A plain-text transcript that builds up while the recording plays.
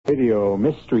Radio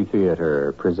Mystery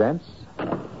Theater presents...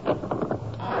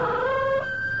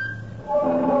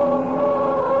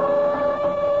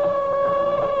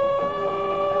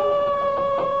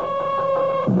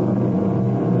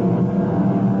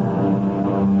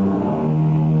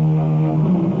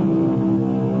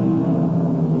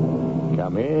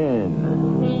 Come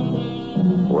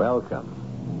in.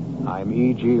 Welcome. I'm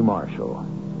E.G. Marshall,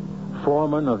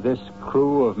 foreman of this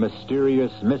crew of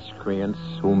mysterious miscreants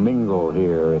who mingle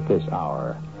here at this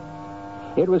hour.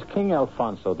 It was King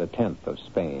Alfonso X of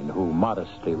Spain who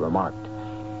modestly remarked,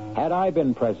 "Had I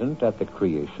been present at the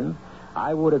creation,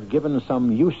 I would have given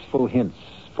some useful hints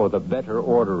for the better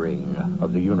ordering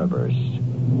of the universe."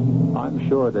 I'm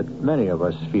sure that many of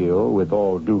us feel, with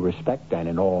all due respect and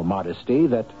in all modesty,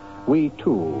 that we,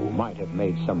 too, might have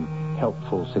made some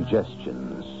helpful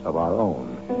suggestions of our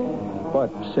own. But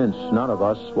since none of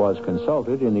us was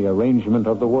consulted in the arrangement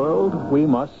of the world, we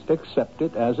must accept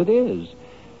it as it is.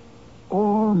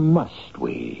 Or must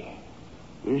we?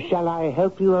 Shall I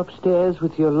help you upstairs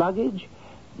with your luggage?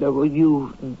 No,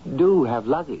 you do have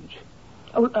luggage.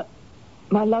 Oh,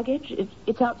 my luggage?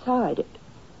 It's outside.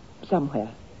 Somewhere.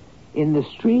 In the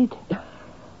street?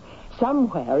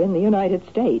 Somewhere in the United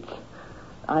States.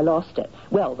 I lost it.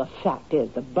 Well, the fact is,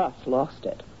 the bus lost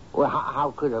it. Well,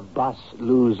 how could a bus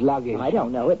lose luggage? I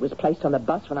don't know. It was placed on the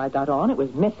bus when I got on. It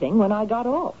was missing when I got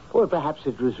off. Well, perhaps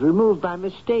it was removed by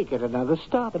mistake at another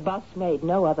stop. The bus made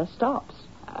no other stops.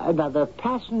 Another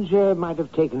passenger might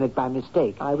have taken it by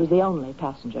mistake. I was the only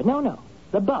passenger. No.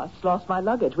 The bus lost my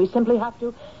luggage. We simply have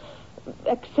to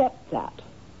accept that.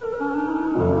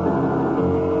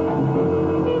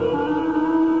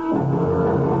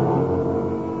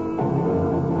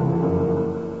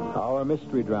 Our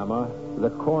mystery drama, The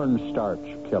Cornstarch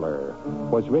Killer,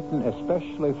 was written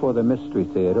especially for the Mystery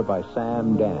Theater by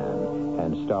Sam Dann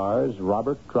and stars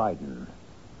Robert Dryden.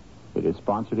 It is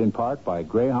sponsored in part by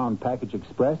Greyhound Package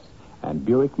Express and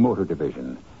Buick Motor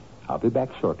Division. I'll be back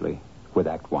shortly with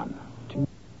Act One.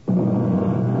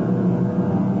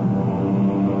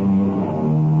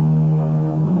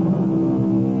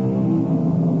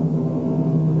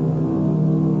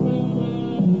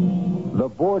 The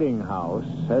boarding house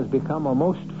has become a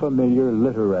most familiar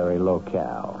literary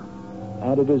locale,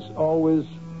 and it is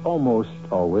almost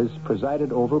always,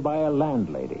 presided over by a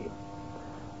landlady.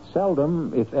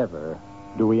 Seldom, if ever,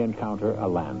 do we encounter a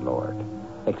landlord,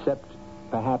 except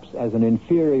perhaps as an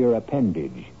inferior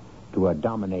appendage to a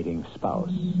dominating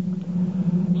spouse.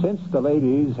 Since the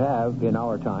ladies have, in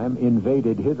our time,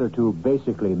 invaded hitherto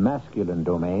basically masculine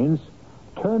domains,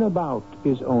 turnabout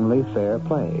is only fair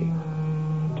play.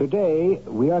 Today,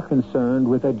 we are concerned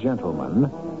with a gentleman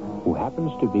who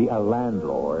happens to be a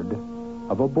landlord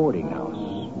of a boarding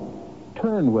house.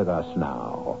 Turn with us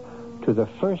now to the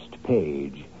first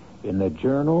page in the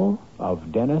Journal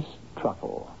of Dennis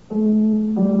Truffle.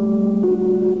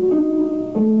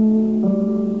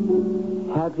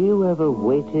 Have you ever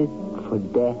waited for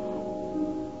death?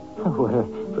 Oh, what a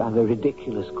rather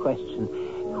ridiculous question.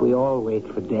 We all wait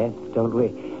for death, don't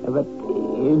we? But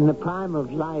in the prime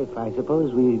of life, I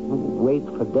suppose we wait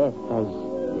for death as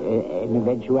an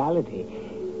eventuality,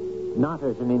 not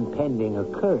as an impending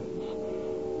occurrence.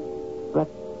 But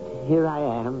here I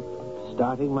am,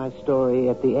 starting my story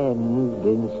at the end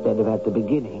instead of at the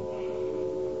beginning.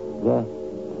 The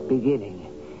beginning.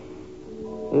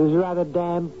 It was a rather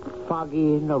damp,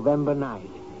 foggy November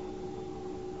night.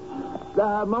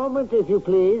 A moment, if you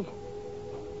please.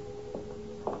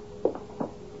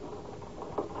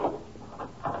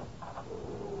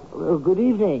 Well, good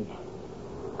evening.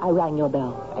 I rang your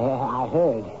bell. I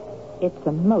heard. It's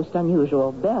the most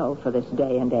unusual bell for this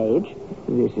day and age.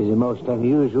 This is a most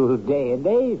unusual day and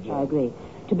age. I agree.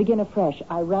 To begin afresh,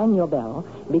 I rang your bell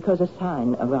because a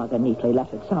sign, a rather neatly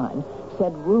lettered sign,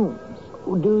 said rooms.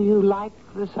 Do you like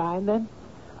the sign, then?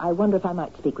 I wonder if I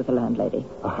might speak with the landlady.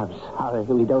 Oh, I'm sorry,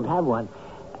 we don't have one.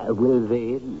 Will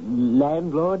the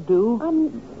landlord do?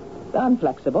 I'm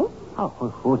flexible.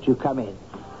 Oh, won't you come in?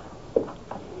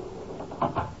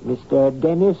 Mr.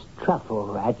 Dennis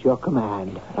Truffle, at your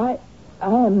command. I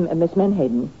am Miss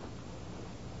Menhaden.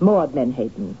 Maud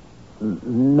Menhaden.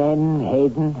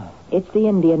 Menhaden? It's the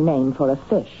Indian name for a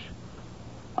fish.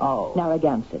 Oh.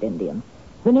 Narragansett Indian.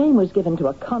 The name was given to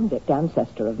a convict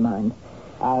ancestor of mine.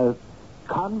 A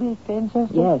convict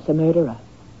ancestor? Yes, a murderer.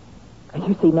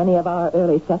 You see, many of our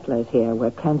early settlers here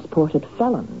were transported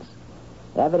felons.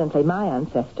 Evidently, my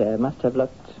ancestor must have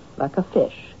looked like a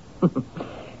fish.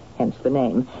 Hence the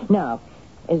name. Now,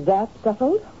 is that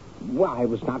settled? Well, I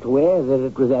was not aware that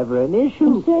it was ever an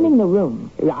issue. Concerning the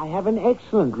room. I have an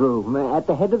excellent room at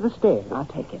the head of the stairs. I'll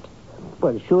take it.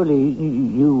 Well, surely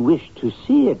you wish to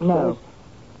see it No. first.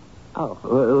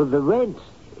 Oh, the rent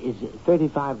is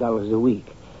 $35 a week.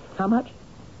 How much?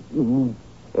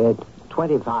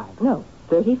 25. No,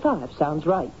 35 sounds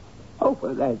right. Oh,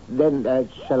 well, then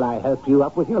shall I help you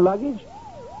up with your luggage?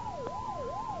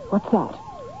 What's that?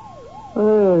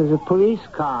 The police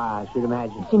car, I should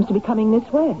imagine. Seems to be coming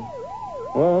this way.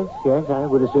 Yes, I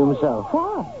would assume so.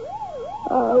 Why?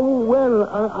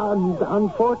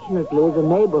 Unfortunately, the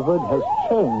neighborhood has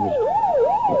changed.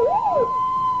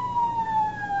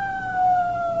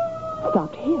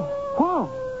 Stopped here. Why?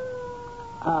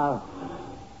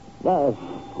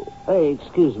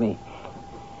 Excuse me.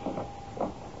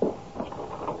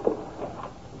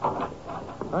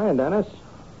 Hi, Dennis.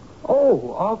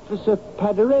 Oh, Officer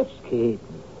Paderewski.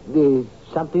 Is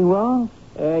something wrong?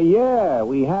 Yeah,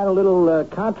 we had a little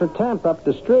contretemps up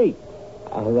the street.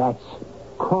 That's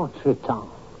contretemps.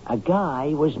 A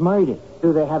guy was murdered.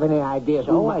 Do they have any idea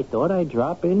So I thought I'd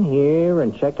drop in here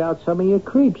and check out some of your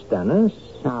creeps, Dennis.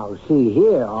 Now, see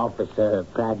here, Officer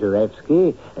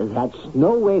Paderewski, that's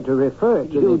no way to refer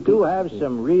to You the... do have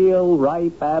some real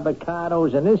ripe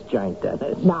avocados in this joint,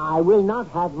 Dennis. Now, I will not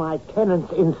have my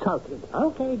tenants insulted.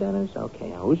 Okay, Dennis, okay.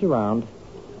 Who's around?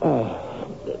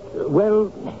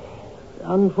 Well,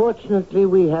 unfortunately,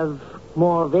 we have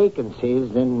more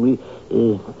vacancies than we...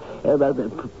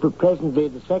 presently,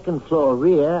 the second floor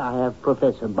rear, I have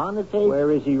Professor Boniface.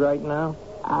 Where is he right now?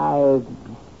 Out.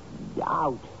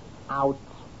 Out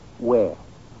where?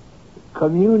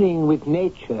 Communing with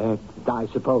nature, I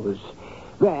suppose.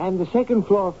 And the second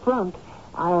floor front,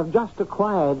 I have just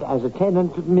acquired as a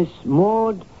tenant Miss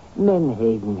Maud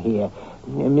Menhaden here.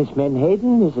 Miss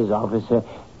Menhaden, this is Officer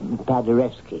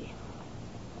Paderewski.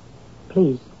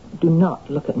 Please, do not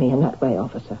look at me in that way,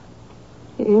 officer.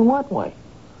 In what way?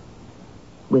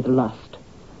 With lust.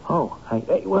 Oh,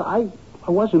 I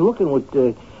wasn't looking with...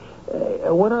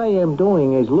 what I am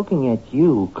doing is looking at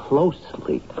you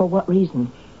closely. For what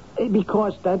reason?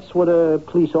 Because that's what a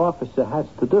police officer has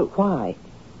to do. Why?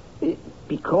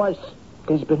 Because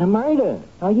there's been a murder.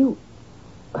 Are you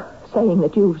saying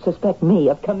that you suspect me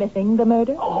of committing the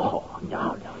murder? Oh,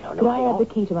 no. Could I have the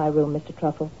key to my room, Mr.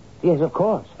 Truffle? Yes, of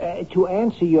course. To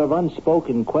answer your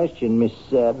unspoken question, Miss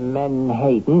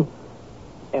Menhaden,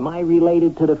 am I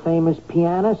related to the famous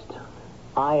pianist?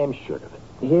 I am sure of it.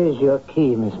 Here's your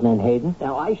key, Miss Menhaden.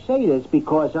 Now, I say this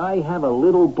because I have a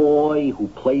little boy who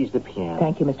plays the piano.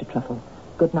 Thank you, Mr. Truffle.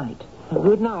 Good night.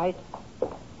 Good night.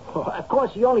 Of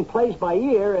course, he only plays by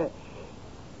ear.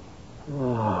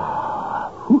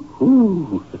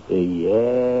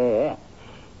 Yeah.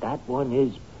 That one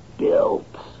is built.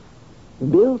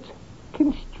 Built?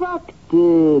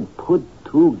 Constructed. Put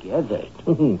together.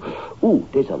 Ooh,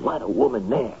 there's a lot of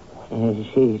woman there.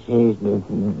 She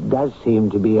does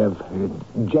seem to be of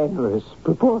generous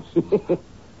proportions.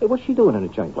 Hey, what's she doing in a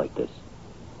joint like this?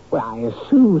 Well, I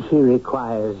assume she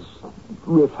requires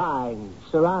refined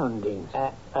surroundings.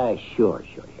 Sure.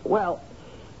 Well,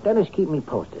 Dennis, keep me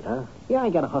posted, huh? Yeah, I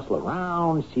gotta hustle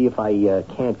around, see if I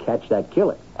can't catch that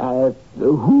killer.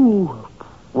 Who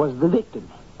was the victim?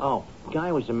 Oh,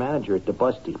 guy was the manager at the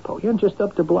bus depot. You're just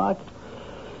up the block.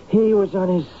 He was on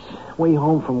his way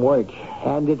home from work.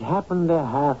 And it happened a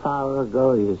half hour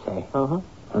ago, you say? Uh-huh.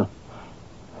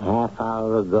 A half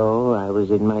hour ago, I was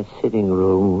in my sitting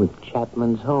room with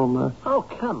Chapman's Homer. Oh,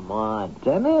 come on,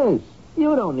 Dennis.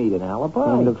 You don't need an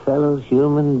alibi. And a fellow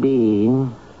human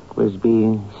being was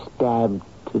being stabbed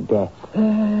to death.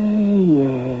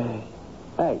 Yeah.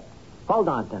 Hey, hold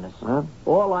on, Dennis. Huh?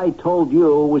 All I told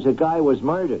you was a guy was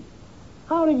murdered.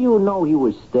 How did you know he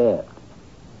was stabbed?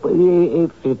 But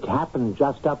if it happened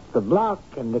just up the block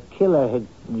and the killer had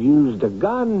used a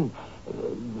gun,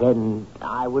 then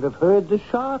I would have heard the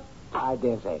shot, I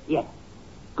dare say. Yeah.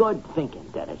 Good thinking,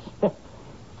 Dennis.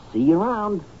 See you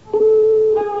around.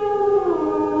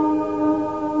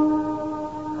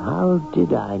 How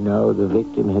did I know the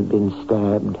victim had been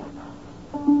stabbed?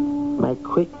 My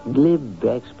quick, glib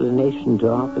explanation to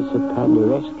Officer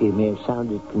Paderewski may have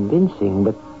sounded convincing,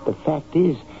 but the fact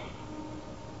is,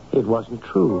 it wasn't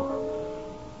true.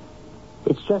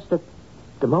 It's just that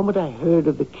the moment I heard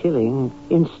of the killing,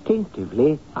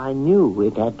 instinctively, I knew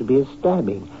it had to be a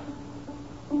stabbing.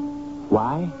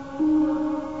 Why?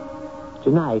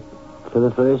 Tonight, for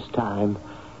the first time,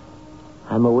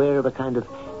 I'm aware of a kind of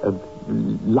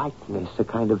lightness, a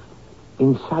kind of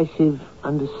incisive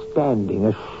understanding,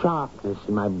 a sharpness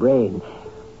in my brain.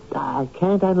 I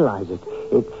can't analyze it.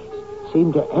 It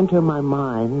seemed to enter my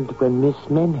mind when Miss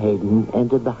Menhaden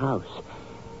entered the house.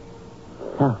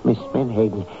 Oh, Miss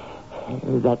Menhaden,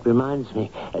 that reminds me.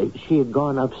 She had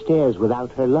gone upstairs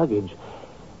without her luggage.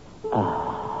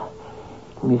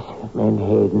 Miss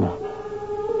Menhaden.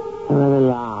 A rather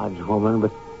large woman,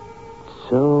 but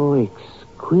so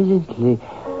exquisitely...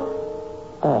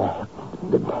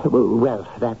 well,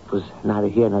 that was neither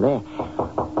here nor there.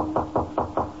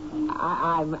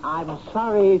 I'm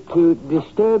sorry to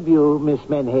disturb you, Miss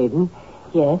Menhaden.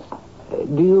 Yes?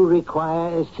 Do you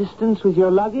require assistance with your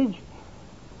luggage?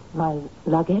 My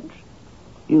luggage?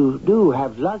 You do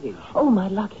have luggage. Oh, my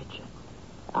luggage.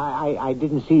 I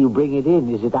didn't see you bring it in.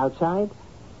 Is it outside?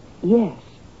 Yes.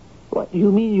 What,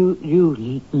 you mean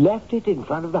you left it in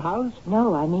front of the house?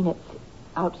 No, I mean it's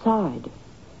outside.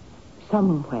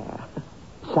 Somewhere.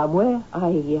 Somewhere?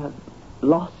 I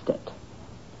lost it.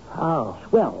 Oh.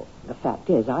 Well, the fact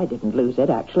is, I didn't lose it.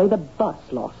 Actually, the bus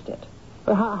lost it.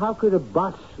 How could a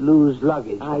bus lose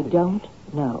luggage? I don't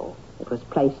know. It was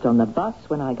placed on the bus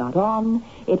when I got on.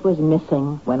 It was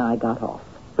missing when I got off.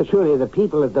 But surely the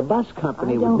people at the bus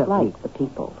company I don't would... like the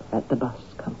people at the bus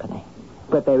company.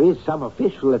 But there is some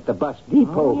official at the bus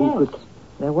depot who could...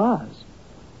 There was.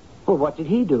 Well, what did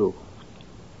he do?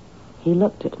 He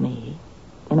looked at me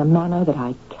in a manner that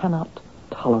I cannot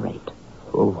tolerate.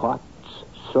 Well, what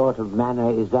sort of manner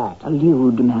is that? A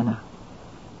lewd manner.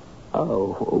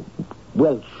 Oh,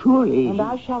 well, surely... And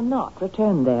I shall not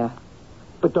return there.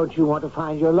 But don't you want to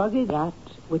find your luggage? That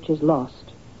which is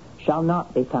lost shall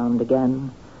not be found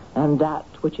again, and that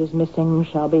which is missing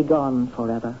shall be gone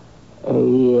forever.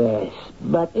 Yes,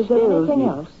 but Is there anything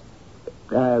else?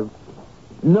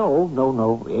 No.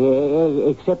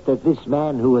 Except that this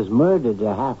man who was murdered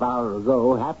a half hour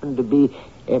ago happened to be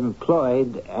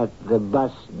employed at the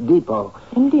bus depot.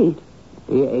 Indeed.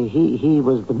 He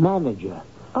was the manager.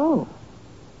 Oh.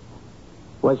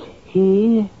 Was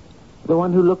he the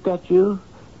one who looked at you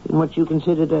in what you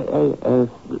considered a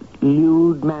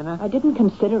lewd manner? I didn't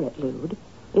consider it lewd.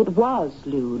 It was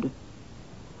lewd.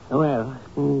 Well,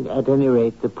 at any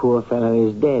rate, the poor fellow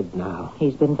is dead now.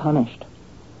 He's been punished.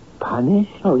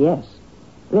 Punished? Oh, yes.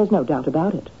 There's no doubt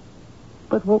about it.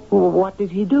 But what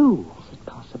did he do? Is it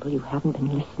possible you haven't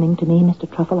been listening to me, Mr.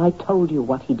 Truffle? I told you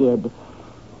what he did.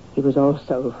 He was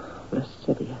also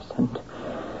lascivious and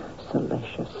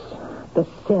salacious. The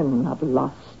sin of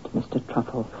lust, Mr.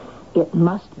 Truffle. It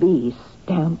must be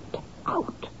stamped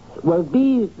out. Well,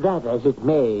 be that as it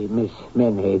may, Miss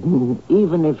Menhaden,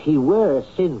 even if he were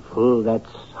sinful,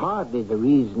 that's hardly the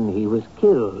reason he was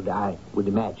killed, I would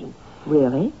imagine.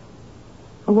 Really?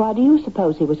 Why do you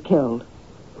suppose he was killed?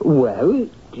 Well,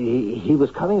 he was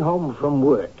coming home from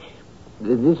work.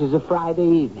 This is a Friday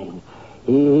evening.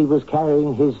 He was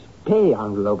carrying his pay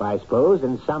envelope, I suppose,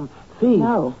 and some thief...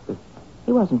 No,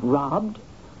 he wasn't robbed.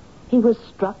 He was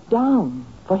struck down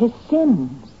for his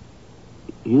sins.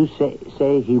 You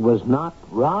say he was not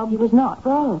robbed? He was not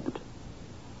robbed.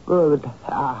 Well, but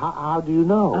how do you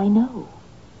know? I know.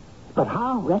 But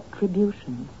how?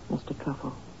 Retribution, Mr.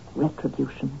 Truffle.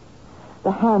 Retribution.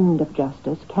 The hand of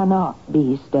justice cannot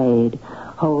be stayed.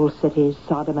 Whole cities,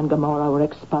 Sodom and Gomorrah, were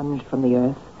expunged from the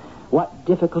earth. What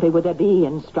difficulty would there be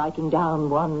in striking down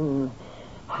one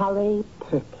Harry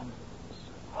Perkins?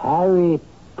 Harry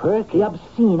Perkins? The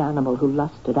obscene animal who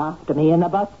lusted after me in the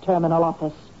bus terminal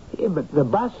office. Yeah, but the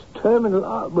bus terminal,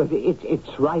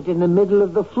 it's right in the middle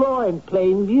of the floor in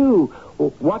plain view.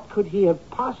 What could he have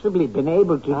possibly been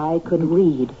able to... I could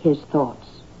read his thoughts.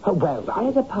 Well,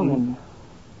 There's a poem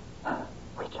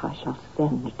which I shall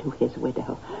send to his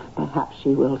widow. Perhaps she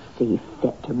will see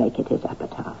fit to make it his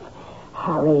epitaph.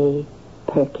 Harry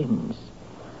Perkins,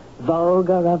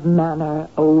 vulgar of manner,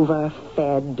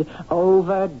 overfed,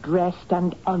 overdressed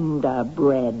and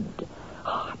underbred,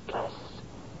 heartless,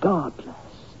 godless,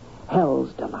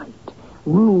 hell's delight,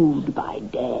 rude by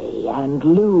day and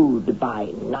lewd by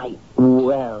night.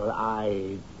 Well,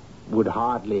 I would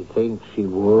hardly think she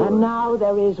would. And now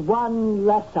there is one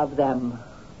less of them.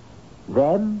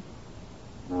 Them?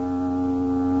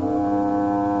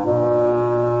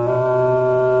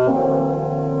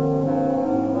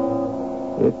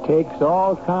 It takes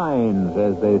all kinds,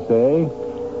 as they say,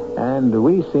 and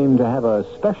we seem to have a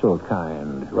special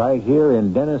kind right here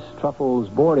in Dennis Truffle's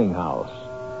boarding house.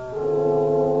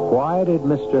 Why did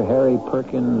Mr. Harry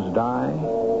Perkins die?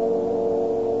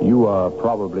 You are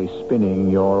probably spinning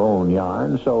your own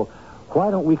yarn, so why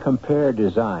don't we compare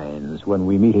designs when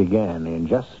we meet again in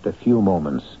just a few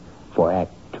moments for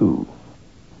Act 2.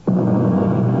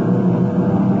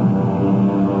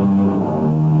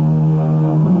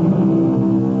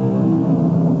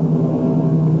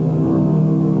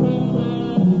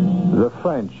 The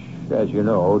French, as you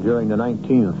know, during the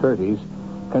 1930s,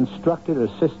 constructed a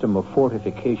system of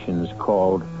fortifications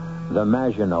called the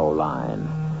Maginot Line.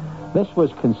 This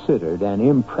was considered an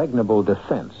impregnable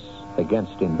defense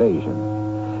against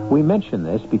invasion. We mention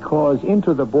this because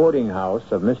into the boarding house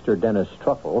of Mr. Dennis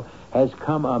Truffle has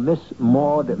come a Miss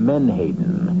Maud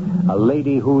Menhaden, a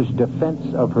lady whose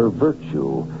defense of her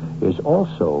virtue is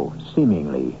also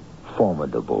seemingly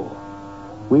formidable.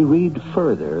 We read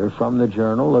further from the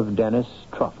journal of Dennis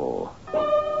Truffle.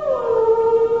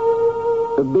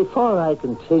 Before I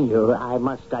continue, I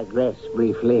must digress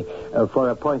briefly for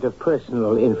a point of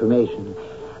personal information.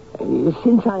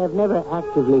 Since I have never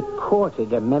actively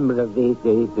courted a member of the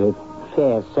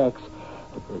fair sex,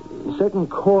 certain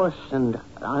coarse and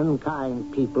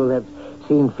unkind people have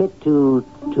seen fit to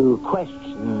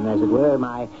question, as it were,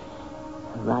 my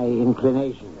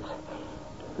inclinations.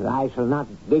 I shall not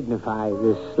dignify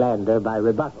this slander by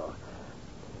rebuttal.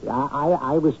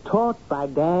 I was taught by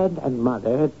Dad and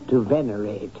Mother to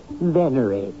venerate.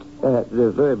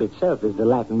 The verb itself is the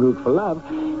Latin root for love.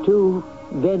 To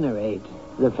venerate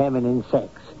the feminine sex.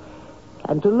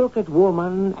 And to look at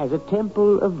woman as a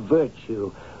temple of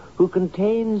virtue who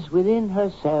contains within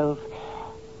herself...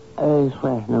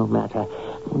 well, no matter.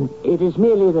 It is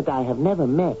merely that I have never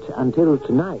met until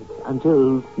tonight,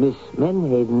 until Miss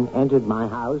Menhaden entered my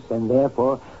house, and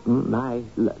therefore my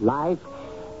life...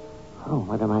 Oh,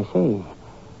 what am I saying?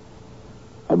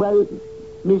 Well,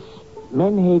 Miss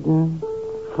Menhaden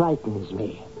frightens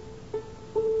me.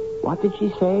 What did she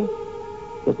say?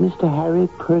 That Mr. Harry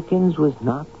Perkins was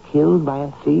not killed by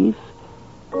a thief?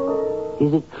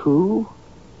 Is it true?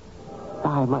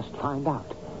 I must find out.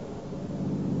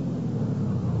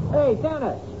 Hey,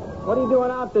 Dennis, what are you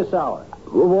doing out this hour?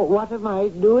 What am I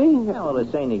doing? Well,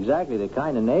 this ain't exactly the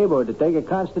kind of neighborhood to take a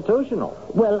constitutional.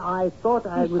 Well, I thought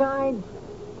I was... Besides,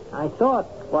 I thought,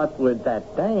 what with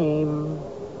that dame...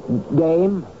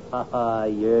 Dame?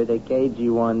 You're the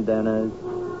cagey one, Dennis.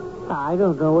 I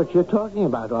don't know what you're talking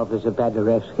about, Officer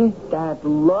Paderewski. That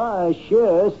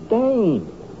luscious dame.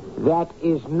 That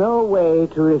is no way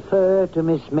to refer to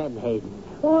Miss Menhaden.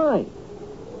 Why?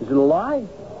 Is it a lie?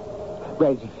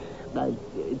 Well,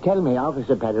 tell me,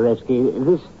 Officer Paderewski,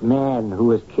 this man who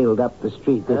was killed up the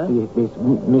street, this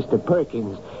Mr.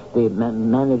 Perkins, the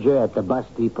manager at the bus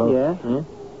depot. Yeah?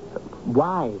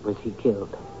 Why was he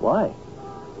killed? Why?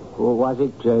 Was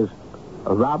it a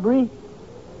robbery?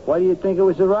 Why do you think it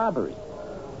was a robbery?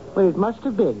 Well, it must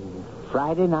have been.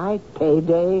 Friday night,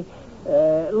 payday.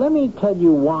 Let me tell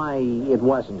you why it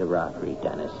wasn't a robbery,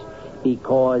 Dennis.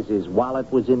 Because his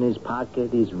wallet was in his pocket,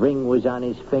 his ring was on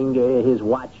his finger, his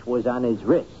watch was on his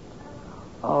wrist.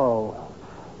 Oh.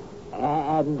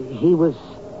 And he was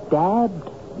stabbed?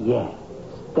 Yes,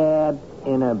 stabbed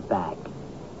in the back.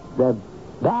 The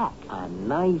back? A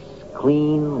nice,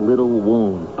 clean little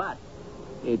wound. But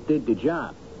it did the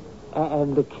job.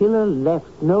 And the killer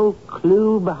left no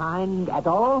clue behind at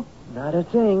all? Not a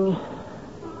thing.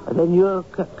 Then you're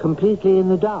completely in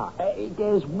the dark.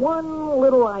 There's one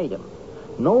little item.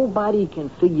 Nobody can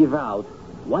figure out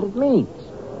what it means.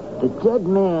 The dead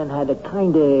man had a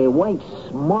kind of white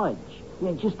smudge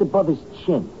just above his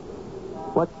chin.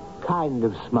 What kind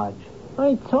of smudge?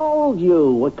 I told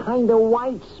you, a kind of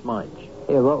white smudge.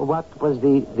 What was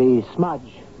the smudge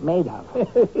made of?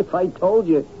 If I told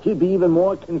you, you'd be even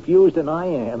more confused than I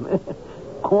am.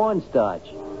 Cornstarch.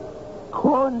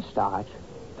 Cornstarch?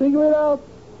 Figure it out.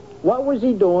 What was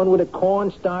he doing with a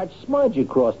cornstarch smudge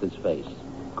across his face?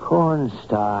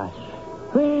 Cornstarch.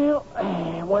 Well,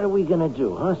 what are we going to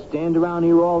do, huh? Stand around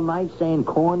here all night saying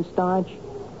cornstarch?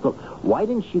 Look, why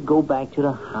didn't you go back to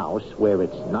the house where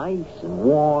it's nice and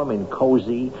warm and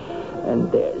cozy,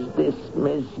 and there's this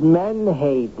Miss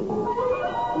Menhaden?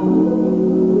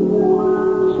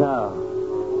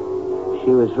 So,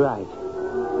 she was right.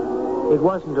 It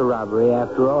wasn't a robbery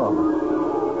after all.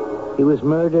 He was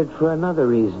murdered for another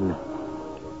reason.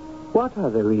 What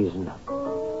other reason?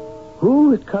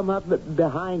 Who had come up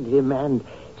behind him and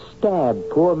stabbed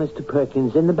poor Mr.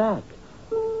 Perkins in the back?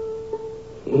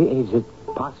 Is it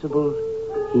possible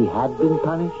he had been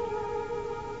punished?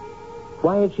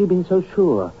 Why had she been so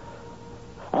sure?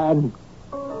 And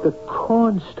the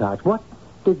cornstarch. What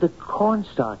did the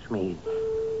cornstarch mean?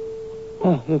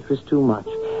 It was too much.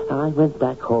 I went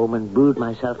back home and brewed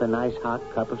myself a nice hot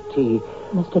cup of tea.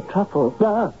 Mr. Truffle.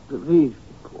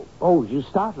 You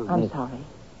startled me. I'm sorry.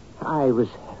 I was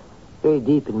very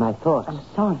deep in my thoughts. I'm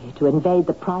sorry to invade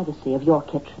the privacy of your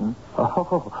kitchen.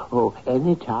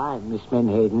 Any time, Miss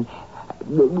Menhaden.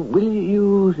 Will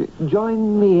you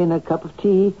join me in a cup of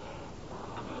tea?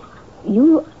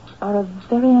 You are a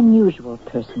very unusual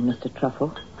person, Mr.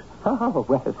 Truffle. Oh,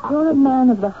 well... You're a man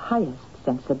of the highest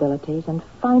sensibilities and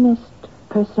finest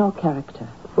personal character.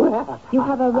 Well, You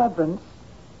have a reverence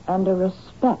and a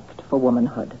respect for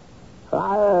womanhood.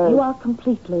 You are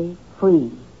completely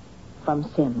free from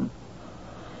sin.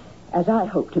 As I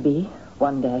hope to be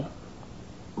one day.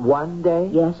 One day?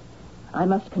 Yes, I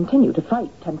must continue to fight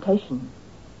temptation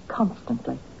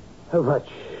constantly. But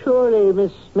surely,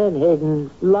 Miss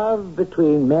Menhaden, love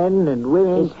between men and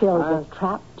women Is filled with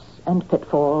traps and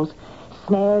pitfalls,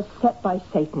 snares set by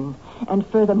Satan, and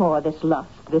furthermore this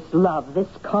lust, this love, this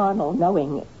carnal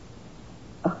knowing.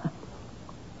 Oh,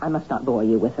 I must not bore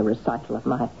you with a recital of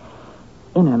my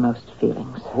innermost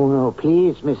feelings. Oh, no,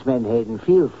 please, Miss Menhaden,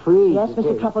 feel free. Yes,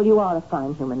 Mr. Truffle, you are a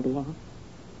fine human being.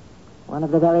 One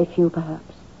of the very few,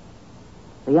 perhaps.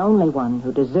 The only one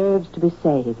who deserves to be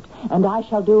saved, and I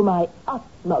shall do my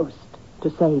utmost to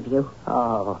save you.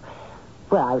 Oh,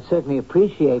 well, I certainly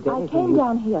appreciate that. I came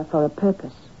down here for a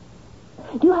purpose.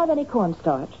 Do you have any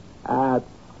cornstarch?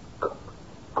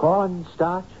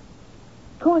 Cornstarch?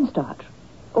 Cornstarch.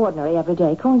 Ordinary,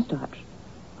 everyday cornstarch.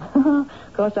 Of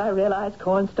course, I realize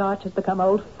cornstarch has become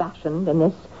old-fashioned in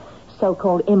this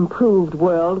so-called improved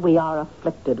world we are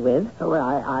afflicted with.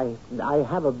 Well, I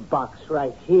have a box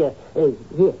right here.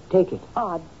 Here, take it. Oh,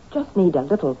 I just need a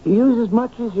little. Use as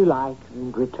much as you like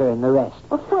and return the rest.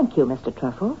 Well, thank you, Mr.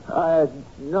 Truffle.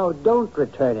 No, don't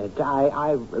return it.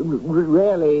 I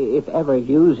rarely, if ever,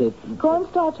 use it.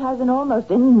 Cornstarch has an almost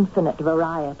infinite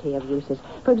variety of uses.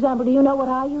 For example, do you know what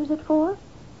I use it for?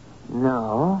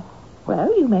 No.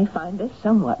 Well, you may find this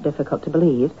somewhat difficult to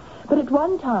believe, but at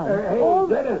one time... Hey,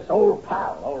 Dennis, old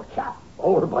pal, old chap,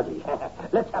 old buddy.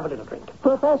 Let's have a little drink.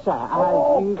 Professor,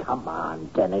 Come on,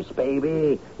 Dennis,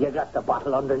 baby. You got the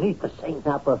bottle underneath the sink.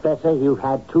 Now, Professor, you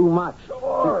had too much.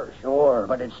 Sure,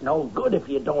 but it's no good if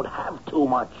you don't have too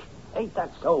much. Ain't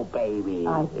that so, baby?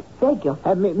 I beg your...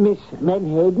 Miss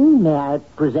Menhaden, may I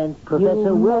present Professor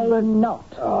You Wilbur? may not.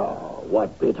 Oh,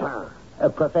 what bit her?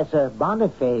 Professor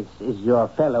Boniface is your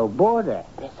fellow boarder.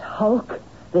 This hulk,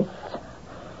 this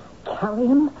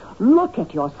carrion, look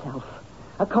at yourself.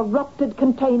 A corrupted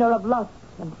container of lust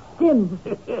and sin.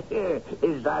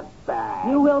 Is that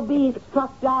bad? You will be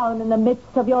struck down in the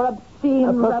midst of your obscene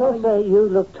revelings. Professor, you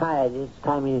look tired. It's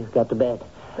time you got to bed.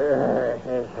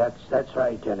 That's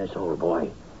right, Dennis, old boy.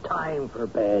 Time for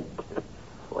bed.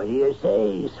 What do you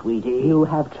say, sweetie? You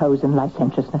have chosen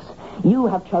licentiousness. You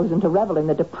have chosen to revel in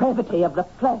the depravity of the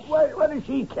flesh. What is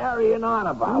she carrying on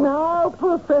about? Now,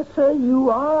 Professor, you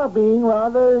are being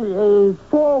rather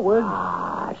forward.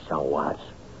 Ah, so what?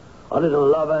 A little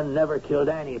lovin' never killed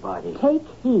anybody. Take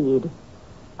heed.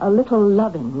 A little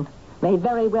loving may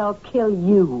very well kill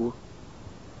you.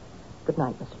 Good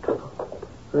night, Mr. Truffle.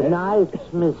 Good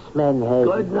night, Miss Menhaden.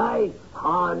 Good night,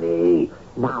 honey.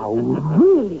 Now,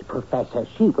 really, Professor,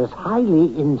 she was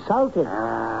highly insulted.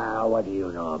 Ah, what do you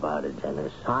know about it,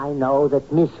 Dennis? I know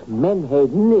that Miss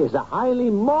Menhaden is a highly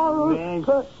moral... Miss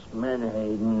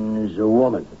Menhaden is a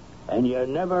woman. And you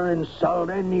never insult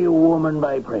any woman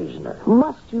by praising her.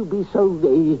 Must you be so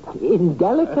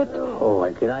indelicate? Oh,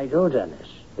 what can I do, Dennis?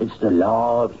 It's the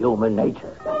law of human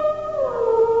nature.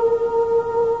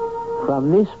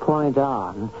 From this point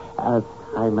on,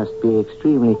 I must be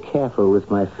extremely careful with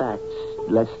my facts,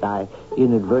 lest I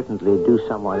inadvertently do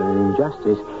someone an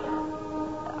injustice.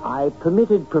 I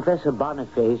permitted Professor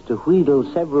Boniface to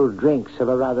wheedle several drinks of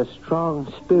a rather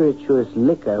strong spirituous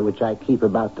liquor which I keep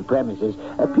about the premises,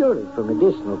 purely for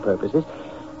medicinal purposes.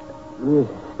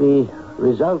 The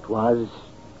result was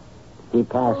he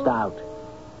passed out.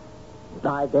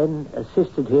 I then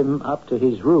assisted him up to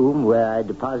his room, where I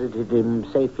deposited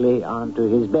him safely onto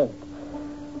his bed.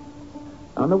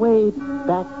 On the way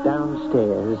back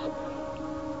downstairs,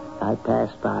 I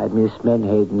passed by Miss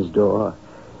Menhaden's door.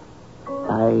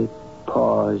 I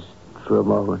paused for a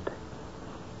moment.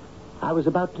 I was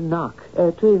about to knock,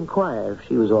 to inquire if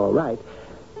she was all right,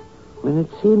 when it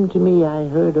seemed to me I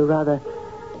heard a rather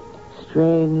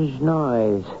strange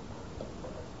noise.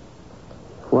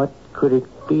 What could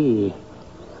it be?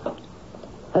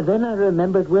 And then I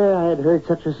remembered where I had heard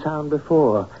such a sound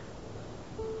before.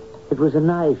 It was a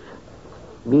knife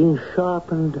being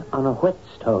sharpened on a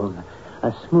whetstone,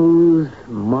 a smooth,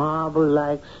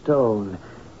 marble-like stone.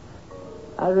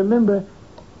 I remember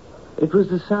it was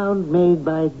the sound made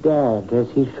by Dad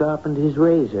as he sharpened his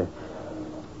razor.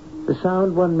 The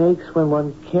sound one makes when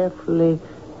one carefully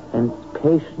and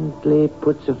patiently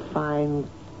puts a fine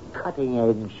cutting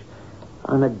edge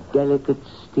on a delicate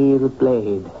steel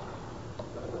blade.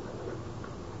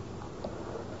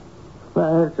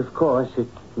 But, of course, it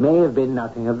may have been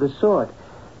nothing of the sort.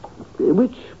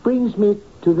 Which brings me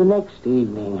to the next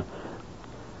evening.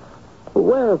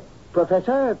 Well,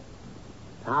 Professor,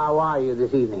 how are you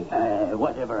this evening?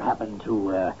 Whatever happened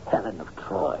to Helen of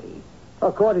Troy?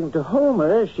 According to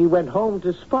Homer, she went home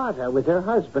to Sparta with her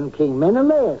husband, King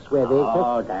Menelaus, where they...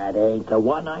 Oh, that ain't the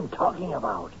one I'm talking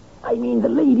about. I mean the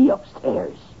lady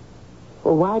upstairs.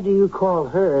 Well, why do you call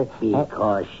her...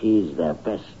 Because she's the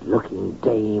best-looking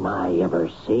dame I ever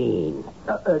seen.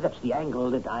 That's the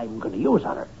angle that I'm going to use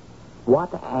on her.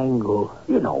 What angle?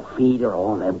 You know, feed her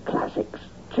all them classics.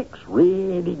 Chicks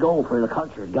really go for the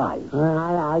cultured guys.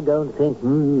 I don't think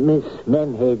Miss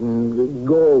Menhaden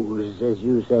goes, as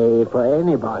you say, for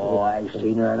anybody. Oh, I've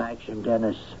seen her in action,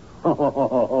 Dennis.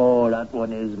 Oh, that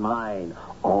one is mine.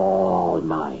 All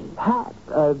mine. Pat,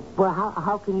 well,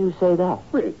 how can you say that?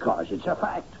 Because it's a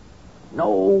fact. No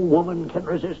woman can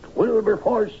resist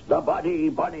Wilberforce, the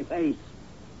Boniface.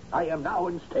 I am now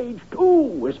in stage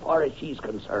 2 as far as she's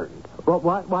concerned.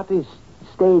 What is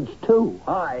stage 2?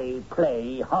 I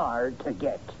play hard to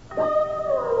get.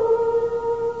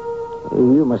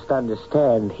 You must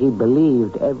understand, he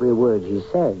believed every word he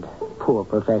said. Poor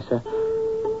professor.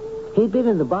 He'd been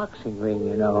in the boxing ring,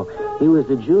 you know. He was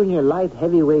the junior light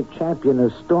heavyweight champion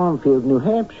of Stormfield, New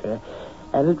Hampshire,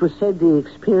 and it was said the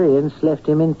experience left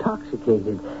him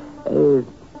intoxicated.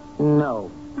 No,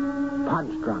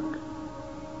 punch drunk.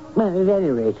 Well, at any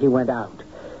rate, he went out.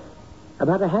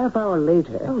 About a half hour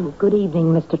later... Oh, good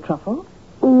evening, Mr. Truffle.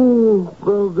 Oh,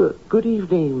 well, good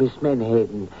evening, Miss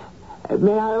Menhaden.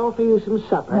 May I offer you some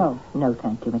supper? No,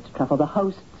 thank you, Mr. Truffle. The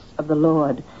hosts of the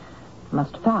Lord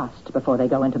must fast before they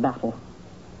go into battle.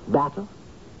 Battle?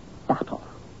 Battle.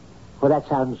 Well, that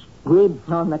sounds grim.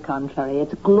 On the contrary,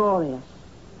 it's glorious.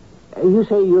 You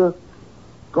say you're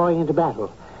going into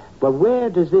battle. But where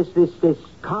does this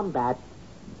combat,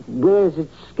 where is it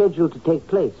scheduled to take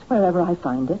place? Wherever I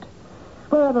find it.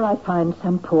 Wherever I find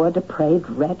some poor, depraved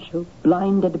wretch who,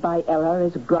 blinded by error,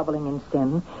 is groveling in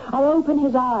sin, I open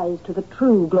his eyes to the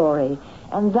true glory,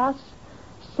 and thus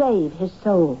save his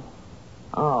soul.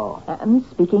 Oh. And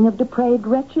speaking of depraved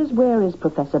wretches, where is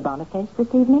Professor Boniface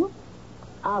this evening?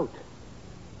 Out.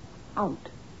 Out.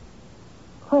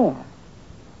 Where?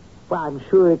 Well, I'm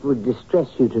sure it would distress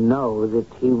you to know that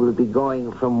he will be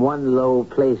going from one low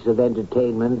place of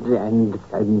entertainment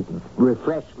and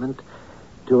refreshment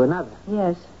to another.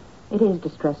 Yes, it is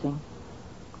distressing.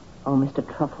 Oh, Mr.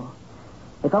 Truffle,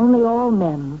 if only all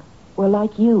men were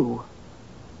like you.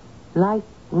 Like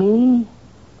me?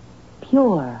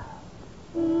 Pure.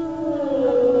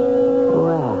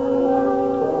 Well,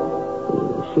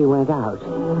 she went out.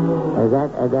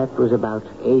 That was about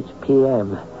 8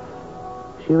 p.m.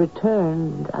 She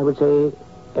returned, I would say,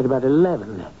 at about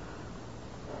 11.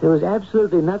 There was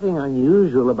absolutely nothing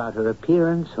unusual about her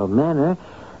appearance or manner.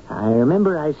 I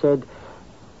remember I said,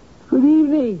 "Good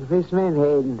evening, Miss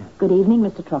Menhaden." Good evening,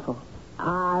 Mr. Truffle.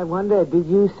 I wonder, did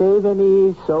you save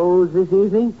any souls this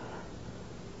evening?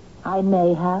 I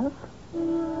may have.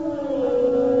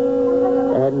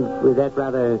 And with that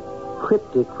rather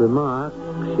cryptic remark,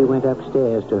 she went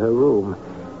upstairs to her room,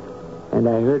 and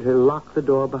I heard her lock the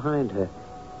door behind her.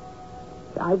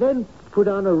 I then put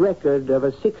on a record of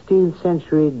a 16th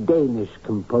century Danish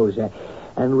composer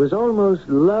and was almost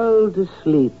lulled to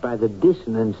sleep by the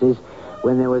dissonances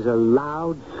when there was a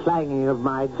loud clanging of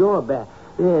my doorbell.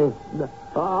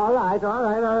 All right.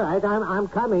 I'm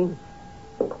coming.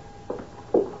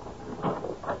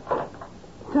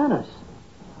 Dennis.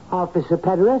 Officer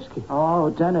Paderewski. Oh,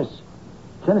 Dennis.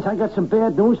 Dennis, I got some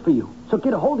bad news for you. So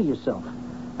get a hold of yourself.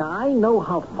 Now, I know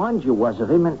how fond you was of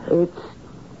him, and... It's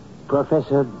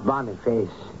Professor Boniface,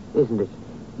 isn't it?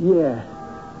 Yeah.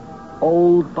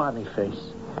 Old Boniface.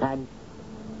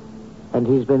 And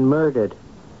he's been murdered.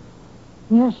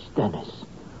 Yes, Dennis.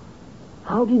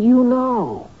 How did you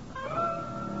know?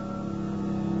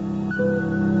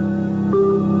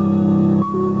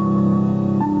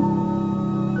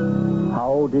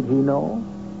 How did he know?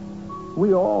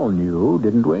 We all knew,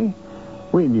 didn't we?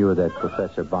 We knew that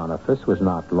Professor Boniface was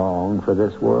not long for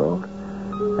this world.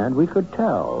 And we could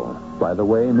tell by the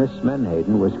way Miss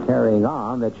Menhaden was carrying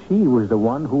on that she was the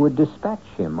one who would dispatch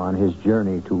him on his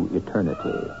journey to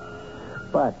eternity.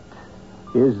 But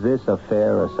is this a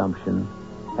fair assumption?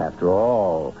 After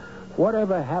all,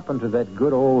 whatever happened to that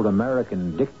good old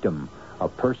American dictum, a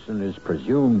person is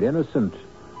presumed innocent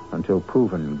until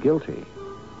proven guilty?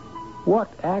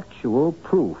 What actual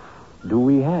proof do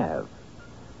we have?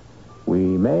 We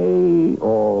may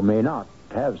or may not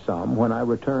have some when I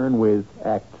return with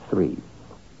Act 3.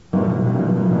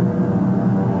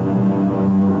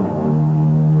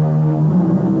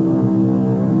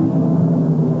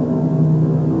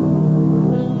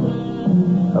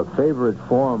 A favorite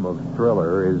form of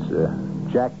thriller is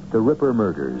Jack the Ripper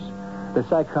murders, the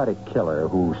psychotic killer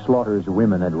who slaughters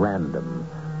women at random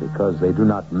because they do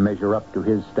not measure up to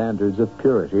his standards of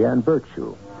purity and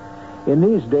virtue. In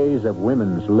these days of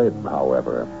women's lib,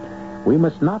 however, we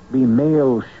must not be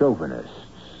male chauvinists.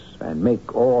 and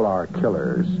make all our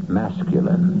killers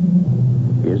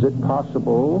masculine. Is it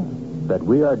possible that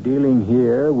we are dealing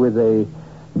here with a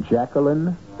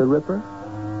Jacqueline the Ripper?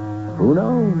 Who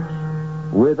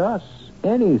knows? With us,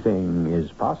 anything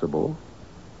is possible.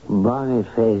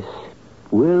 Boniface.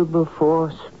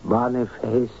 Wilberforce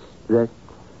Boniface, the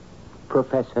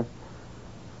professor.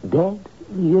 Dead?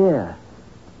 Yeah.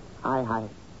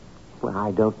 Well,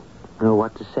 I don't know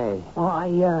what to say. Well,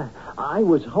 I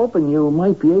was hoping you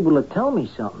might be able to tell me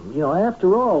something.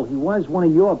 After all, he was one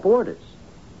of your boarders.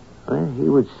 Well, he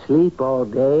would sleep all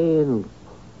day and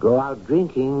go out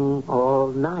drinking all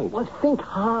night. Well, think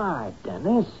hard,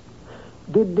 Dennis.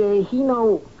 Did he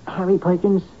know Harry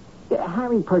Perkins?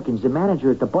 Harry Perkins, the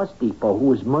manager at the bus depot who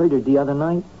was murdered the other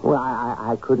night? Well,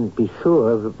 I couldn't be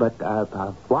sure, but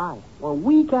why? Well,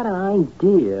 we got an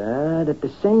idea that the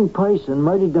same person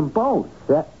murdered them both.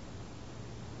 The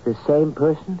same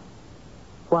person?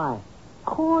 Why?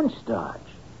 Cornstarch.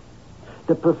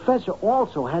 The professor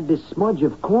also had this smudge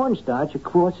of cornstarch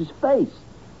across his face.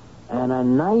 And a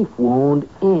knife wound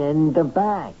in the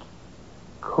back.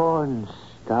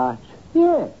 Cornstarch?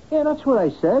 Yeah, that's what I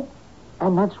said.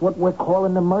 And that's what we're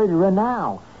calling the murderer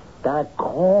now. The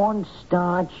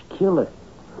Cornstarch Killer.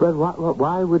 But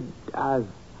why would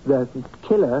the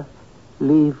killer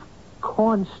leave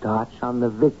cornstarch on the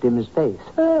victim's face?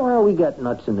 Well, we got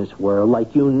nuts in this world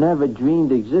like you never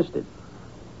dreamed existed.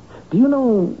 Do you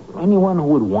know anyone who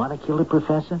would want to kill the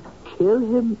professor? Kill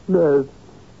him?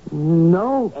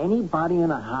 No. Anybody in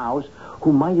the house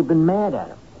who might have been mad at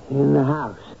him. In the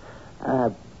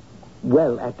house?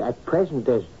 Well, at present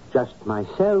there's just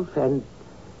myself and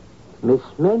Miss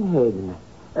Menhaden.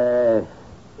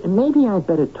 Maybe I'd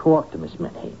better talk to Miss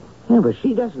Menhaden. Yeah, but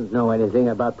she doesn't know anything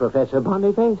about Professor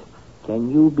Boniface. Can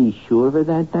you be sure of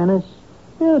that, Dennis?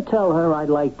 Tell her I'd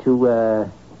like to,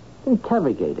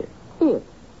 interrogate her. If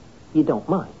you don't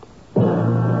mind.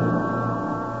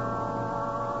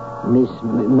 Miss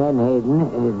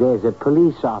Menhaden, there's a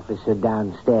police officer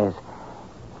downstairs.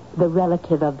 The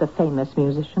relative of the famous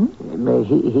musician?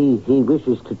 He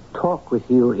wishes to talk with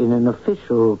you in an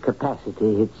official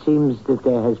capacity. It seems that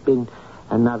there has been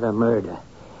another murder.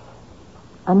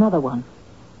 Another one?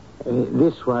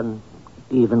 This one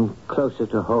even closer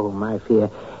to home, I fear.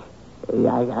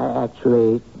 I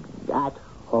actually at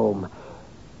home.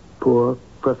 Poor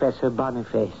Professor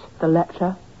Boniface. The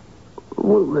lecturer?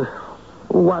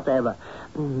 Whatever.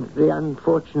 The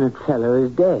unfortunate fellow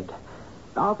is dead.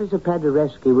 Officer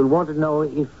Paderewski will want to know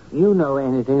if you know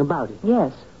anything about it.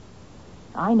 Yes.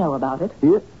 I know about it.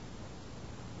 You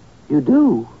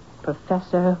do?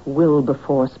 Professor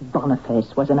Wilberforce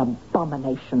Boniface was an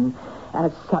abomination.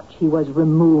 As such, he was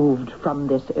removed from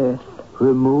this earth.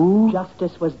 Removed?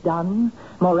 Justice was done.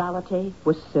 Morality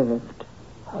was served.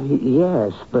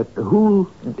 Yes, but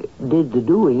who did the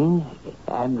doing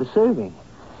and the serving?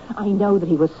 I know that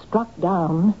he was struck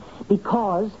down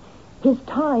because his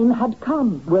time had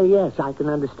come. Well, yes, I can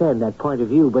understand that point of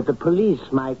view, but the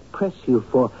police might press you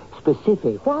for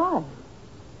specifics. Why?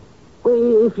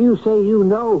 Well, if you say you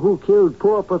know who killed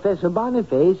poor Professor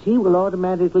Boniface, he will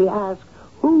automatically ask,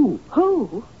 who?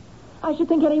 Who? I should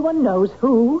think anyone knows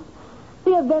who.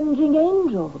 The avenging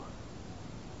angel.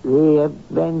 The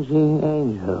avenging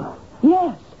angel.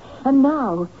 Yes, and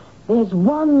now there's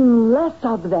one less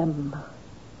of them.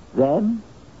 Them?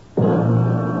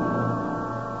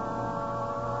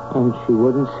 And she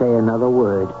wouldn't say another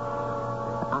word.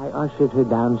 I ushered her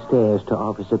downstairs to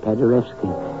Officer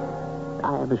Paderewski.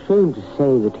 I am ashamed to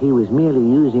say that he was merely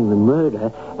using the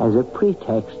murder as a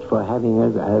pretext for having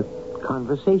a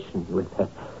conversation with her.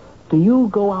 Do you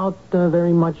go out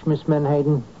very much, Miss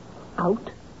Menhaden?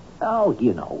 Out? Oh,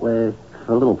 for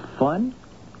a little fun.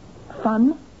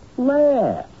 Fun?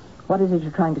 Laugh. What is it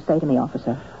you're trying to say to me,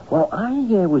 officer? Well,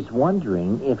 I was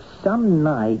wondering if some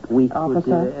night we could...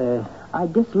 Officer, I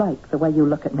dislike the way you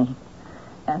look at me.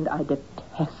 And I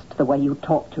detest the way you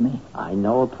talk to me. I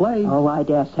know a place. Oh, I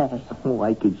dare say. Oh,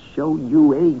 I could show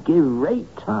you a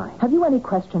great time. Have you any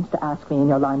questions to ask me in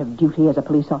your line of duty as a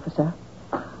police officer?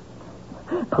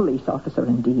 Police officer,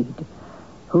 indeed.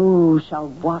 Who shall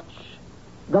watch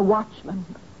the watchman?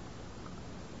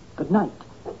 Good night.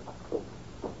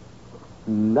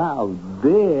 Now,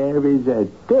 there is a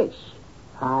dish.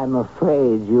 I'm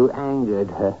afraid you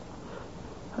angered her.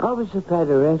 Officer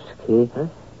Paderewski,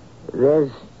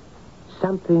 there's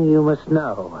something you must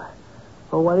know.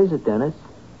 Oh, what is it, Dennis?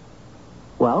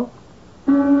 Well?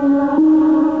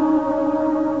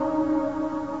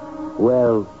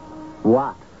 Well,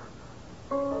 what?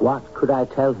 What could I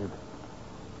tell him?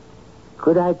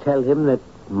 Could I tell him that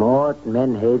Mort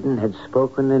Menhaden had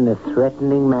spoken in a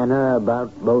threatening manner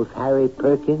about both Harry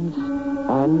Perkins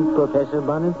and Professor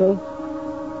Boniface?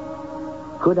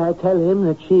 Could I tell him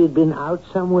that she had been out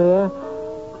somewhere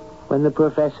when the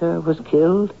professor was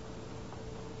killed?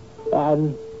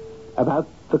 And about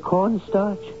the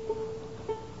cornstarch?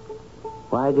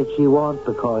 Why did she want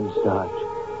the cornstarch?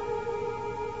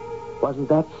 Wasn't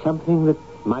that something that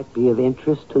might be of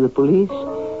interest to the police?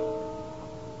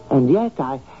 And yet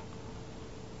I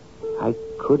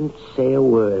couldn't say a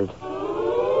word.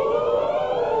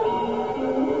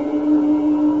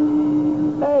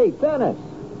 Hey, Dennis.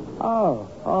 Oh,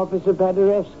 Officer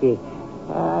Paderewski.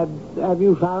 Have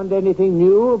you found anything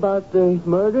new about the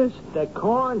murders? The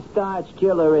cornstarch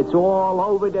killer, it's all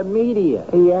over the media.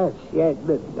 Yes.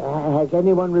 But has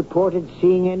anyone reported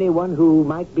seeing anyone who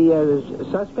might be a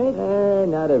suspect?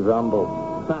 Not a rumble.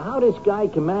 Now, how this guy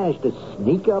can manage to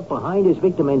sneak up behind his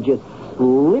victim and just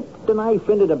slip the knife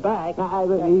into the back...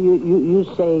 You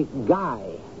say guy.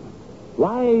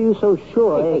 Why are you so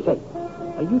sure? Hey.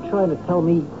 Are you trying to tell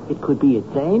me it could be a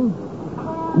dame?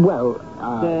 Well,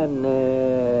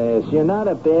 Dennis, you're not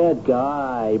a bad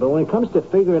guy, but when it comes to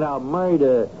figuring out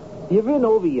murder, you're in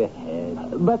over your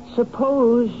head. But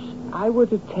suppose I were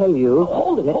to tell you...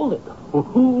 Hold it.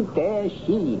 Who there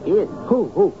she is?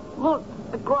 Who? Look,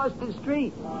 across the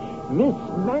street. Miss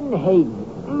Menhaden.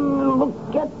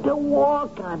 Look at the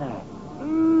walk on her.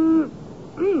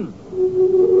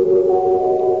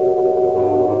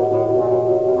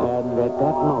 And at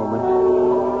that moment,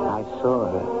 I saw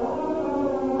her.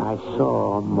 I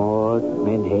saw Maud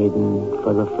Menhaden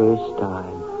for the first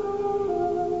time.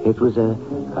 It was a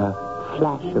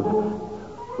flash of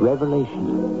revelation.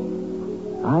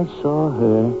 I saw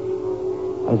her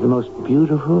as the most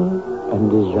beautiful and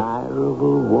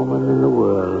desirable woman in the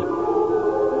world.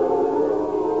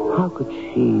 How could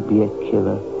she be a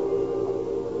killer?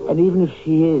 And even if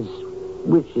she is,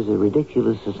 which is a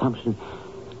ridiculous assumption,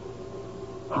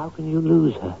 how can you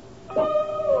lose her?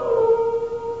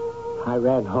 I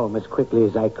ran home as quickly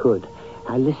as I could.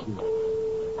 I listened.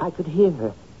 I could hear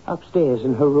her upstairs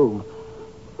in her room.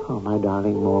 Oh, my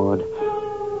darling Maud.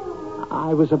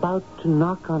 I was about to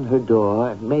knock on her door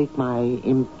and make my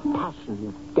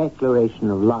impassioned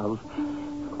declaration of love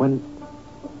when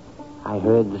I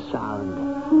heard the sound.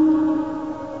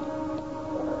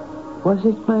 Was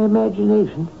it my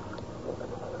imagination?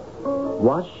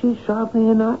 Was she sharpening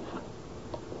a knife?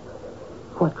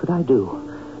 What could I do?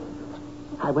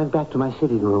 I went back to my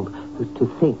sitting room to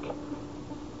think.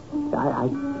 I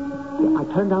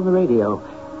turned on the radio.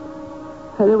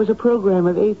 There was a program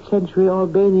of 8th century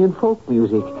Albanian folk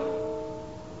music.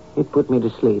 It put me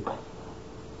to sleep.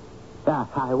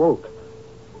 I woke.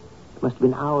 It must have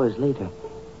been hours later.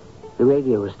 The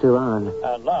radio was still on.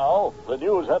 And now, the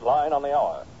news headline on the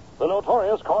hour. The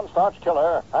notorious cornstarch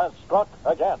killer has struck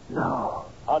again. No.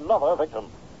 Another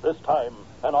victim, this time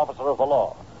an officer of the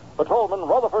law. Patrolman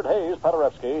Rutherford Hayes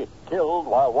Paderewski, killed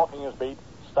while walking his beat,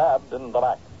 stabbed in the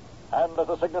back. And as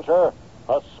a signature,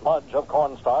 a smudge of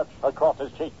cornstarch across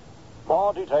his cheek.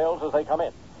 More details as they come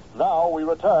in. Now we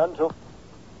return to...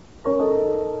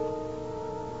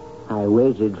 I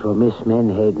waited for Miss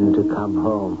Menhaden to come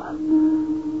home.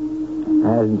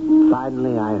 And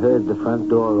finally I heard the front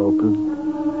door open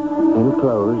and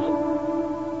close,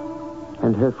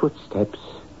 and her footsteps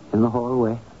in the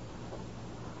hallway.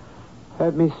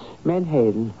 Miss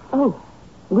Menhaden. Oh,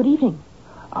 good evening.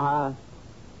 Are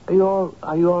you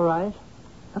all right?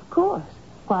 Of course.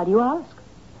 Why do you ask?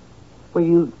 Well,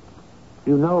 you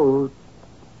know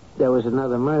there was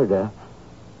another murder.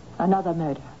 Another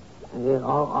murder?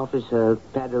 Officer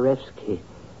Paderewski.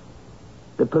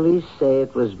 The police say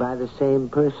it was by the same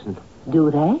person.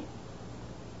 Do they?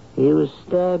 He was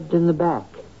stabbed in the back.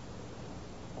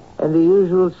 And the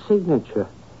usual signature,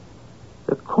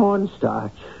 the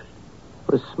cornstarch,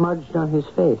 was smudged on his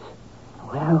face.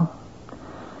 Well,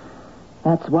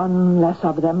 that's one less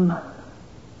of them.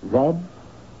 Them?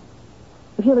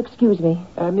 If you'll excuse me.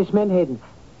 Miss Menhaden,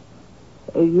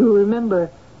 you remember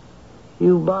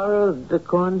you borrowed the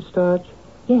cornstarch?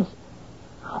 Yes.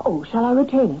 Oh, shall I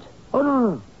return it?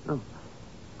 Oh, no.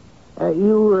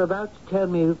 You were about to tell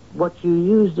me what you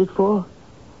used it for?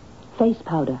 Face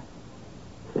powder.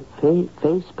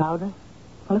 Face powder?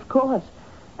 Well, of course.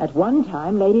 At one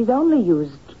time, ladies only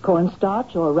used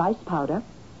cornstarch or rice powder.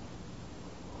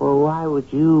 Well, why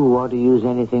would you want to use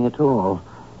anything at all?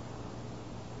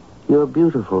 You're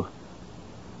beautiful.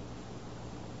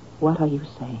 What are you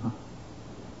saying?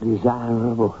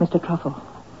 Desirable. Mr. Truffle,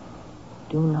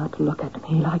 do not look at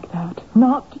me like that.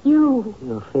 Not you.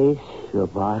 Your face, your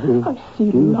body. I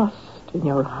see lust in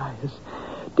your eyes.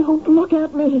 Don't look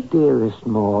at me. Dearest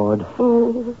Maud.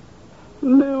 Oh,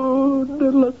 lewd,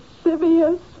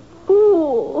 lascivious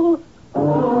fool.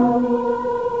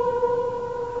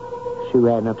 She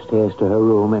ran upstairs to her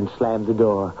room and slammed the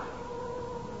door.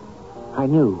 I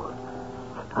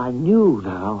knew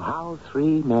now how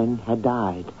 3 men had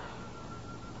died.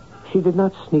 She did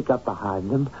not sneak up behind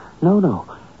them. No.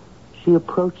 She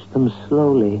approached them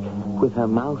slowly, with her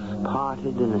mouth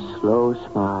parted in a slow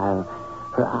smile,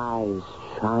 her eyes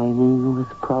shining with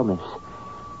promise.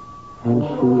 And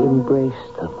she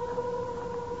embraced them,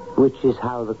 which is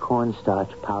how the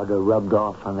cornstarch powder rubbed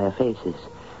off on their faces.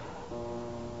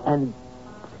 And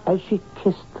as she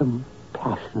kissed them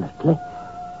passionately,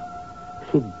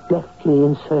 she deftly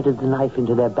inserted the knife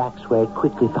into their backs where it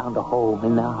quickly found a home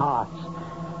in their hearts.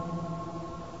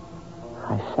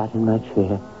 I sat in my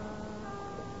chair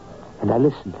and I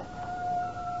listened.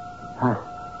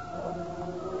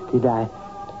 Did I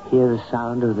hear the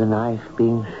sound of the knife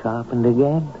being sharpened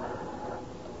again?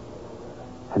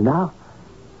 And now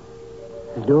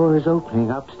the door is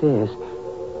opening upstairs.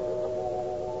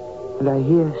 And I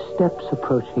hear steps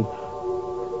approaching.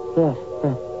 Yes.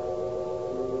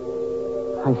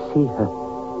 I see her.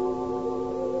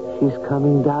 She's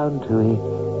coming down to me.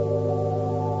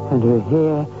 And her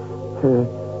hair, her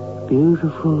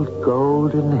beautiful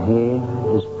golden hair,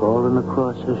 has fallen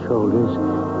across her shoulders.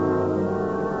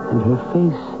 And her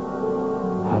face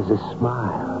has a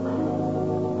smile.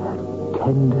 A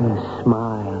tender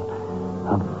smile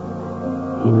of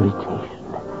invitation.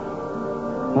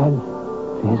 And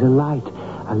there's a light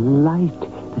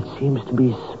that seems to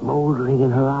be smoldering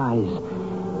in her eyes.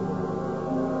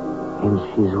 And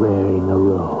she's wearing a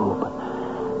robe,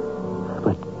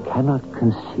 but cannot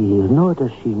conceal, nor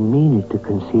does she mean it to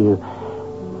conceal,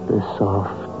 the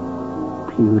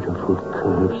soft, beautiful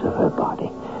curves of her body.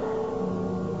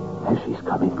 As she's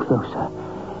coming closer.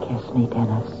 Kiss me,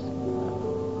 Dennis.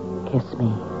 Kiss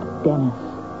me, Dennis,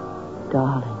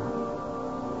 darling.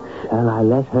 Shall I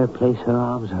let her place her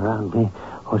arms around me,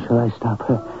 or shall I stop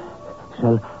her?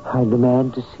 Shall I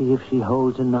demand to see if she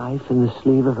holds a knife in the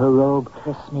sleeve of her robe?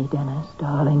 Kiss me, Dennis,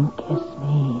 darling, kiss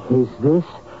me. Is this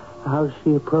how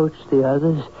she approached the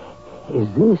others? Is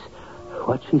this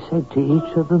what she said to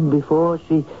each of them before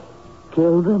she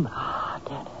killed them?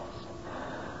 Dennis,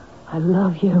 I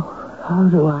love you. How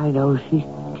do I know she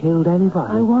killed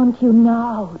anybody? I want you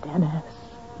now, Dennis.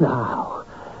 Now.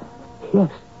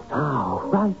 Yes, now.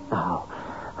 Right now.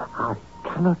 I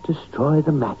cannot destroy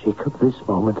the magic of this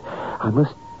moment. I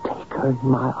must take her in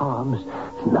my arms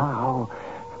now.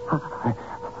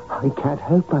 I can't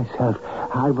help myself.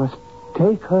 I must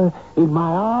take her in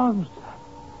my arms.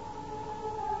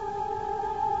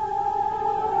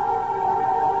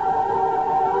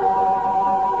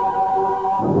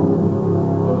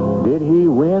 Did he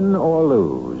win or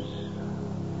lose?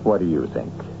 What do you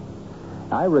think?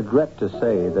 I regret to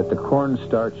say that the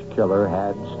cornstarch killer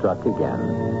had struck again.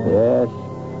 Yes,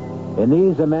 in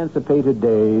these emancipated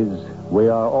days, we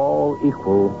are all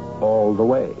equal all the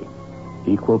way.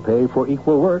 Equal pay for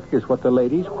equal work is what the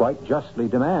ladies quite justly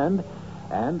demand,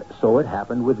 and so it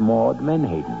happened with Maud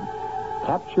Menhaden.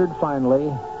 Captured finally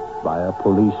by a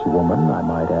policewoman, I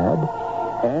might add,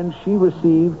 and she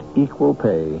received equal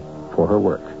pay for her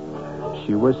work.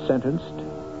 She was sentenced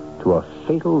to a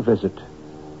fatal visit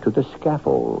to the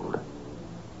scaffold.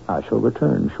 I shall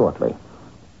return shortly.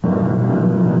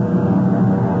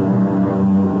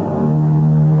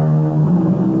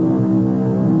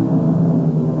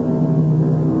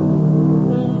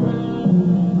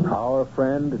 Our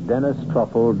friend Dennis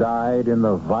Truffle died in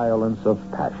the violence of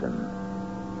passion.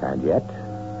 And yet,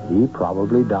 he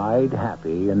probably died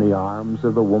happy in the arms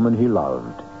of the woman he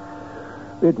loved.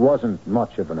 It wasn't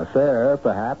much of an affair,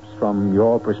 perhaps, from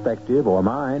your perspective or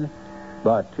mine,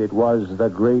 but it was the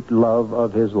great love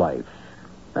of his life.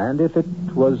 And if it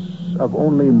was of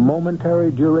only momentary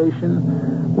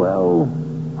duration, well,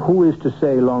 who is to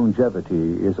say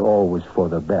longevity is always for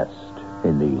the best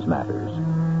in these matters?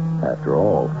 After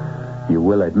all, you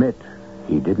will admit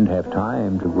he didn't have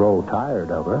time to grow tired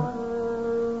of her.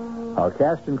 Our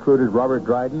cast included Robert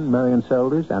Dryden, Marian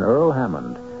Seldes, and Earl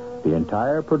Hammond. The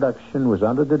entire production was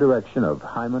under the direction of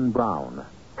Himan Brown.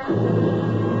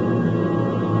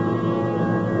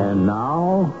 And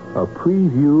now, a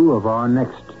preview of our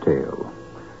next tale.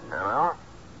 Hello?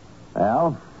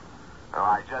 Al? Oh,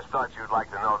 I just thought you'd like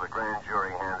to know the grand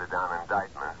jury handed down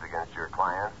indictments against your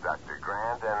clients, Dr.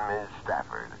 Grant and Ms.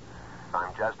 Stafford.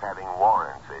 I'm just having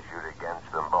warrants issued against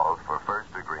them both for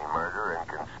first-degree murder and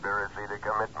conspiracy to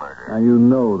commit murder. Now, you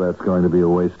know that's going to be a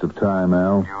waste of time,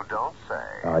 Al. You don't say.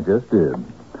 I just did.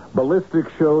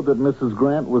 Ballistics showed that Mrs.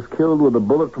 Grant was killed with a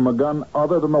bullet from a gun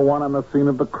other than the one on the scene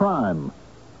of the crime.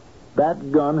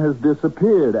 That gun has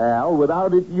disappeared, Al.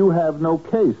 Without it, you have no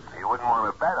case. You wouldn't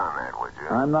want to bet on that, would you?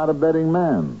 I'm not a betting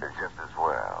man. It's just as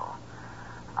well.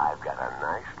 I've got a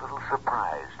nice little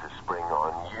surprise to spring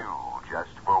on you just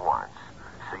for once.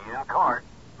 See you in court.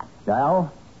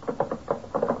 Al?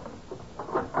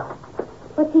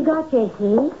 What's he got,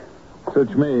 J.C.?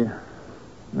 Search me.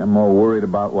 I'm more worried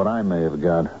about what I may have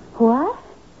got. What?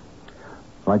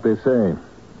 Like they say,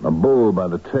 a bull by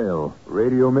the tail.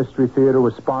 Radio Mystery Theater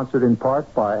was sponsored in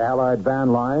part by Allied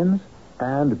Van Lines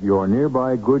and your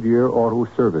nearby Goodyear Auto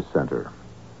Service Center.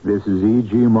 This is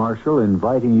E.G. Marshall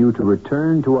inviting you to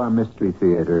return to our Mystery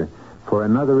Theater for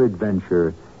another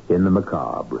adventure in the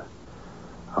macabre.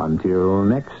 Until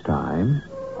next time,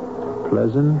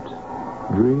 pleasant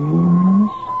dreams.